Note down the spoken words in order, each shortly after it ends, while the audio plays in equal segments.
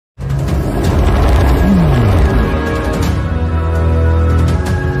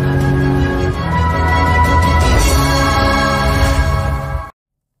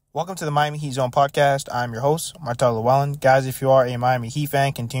Welcome to the Miami Heat Zone podcast. I'm your host, Martel Llewellyn. Guys, if you are a Miami Heat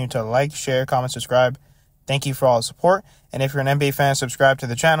fan, continue to like, share, comment, subscribe. Thank you for all the support. And if you're an NBA fan, subscribe to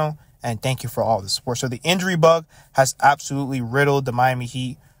the channel. And thank you for all the support. So the injury bug has absolutely riddled the Miami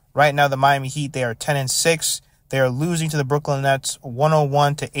Heat. Right now, the Miami Heat, they are 10-6. They are losing to the Brooklyn Nets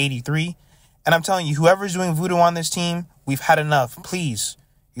 101-83. And I'm telling you, whoever's doing voodoo on this team, we've had enough. Please.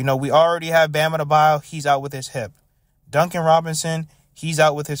 We already have Bam Adebayo. He's out with his hip. Duncan Robinson, he's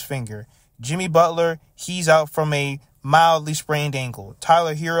out with his finger. Jimmy Butler, he's out from a mildly sprained ankle.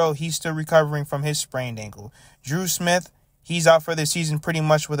 Tyler Hero, he's still recovering from his sprained ankle. Drew Smith, he's out for the season pretty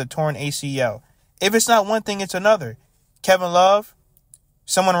much with a torn ACL. If it's not one thing, it's another. Kevin Love,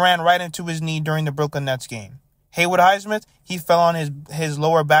 someone ran right into his knee during the Brooklyn Nets game. Haywood Highsmith, he fell on his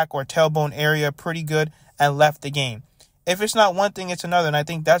lower back or tailbone area pretty good and left the game. If it's not one thing, it's another. And I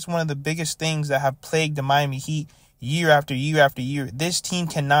think that's one of the biggest things that have plagued the Miami Heat year after year after year. This team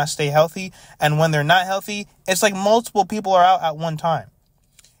cannot stay healthy. And when they're not healthy, it's like multiple people are out at one time.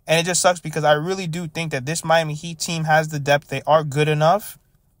 And it just sucks because I really do think that this Miami Heat team has the depth. They are good enough.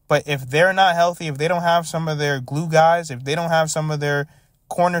 But if they're not healthy, if they don't have some of their glue guys, if they don't have some of their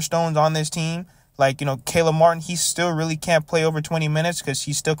cornerstones on this team, like, Caleb Martin, he still really can't play over 20 minutes because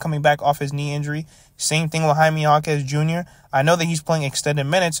he's still coming back off his knee injury. Same thing with Jaime Jaquez Jr. I know that he's playing extended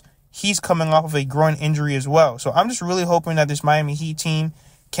minutes. He's coming off of a groin injury as well. So I'm just really hoping that this Miami Heat team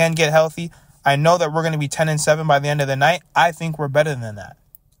can get healthy. I know that we're going to be 10-7 by the end of the night. I think we're better than that.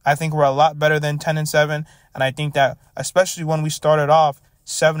 I think we're a lot better than 10-7. And I think that, especially when we started off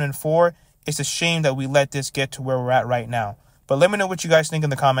 7-4, it's a shame that we let this get to where we're at right now. But let me know what you guys think in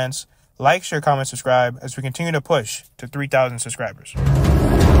the comments. Like, share, comment, subscribe as we continue to push to 3,000 subscribers.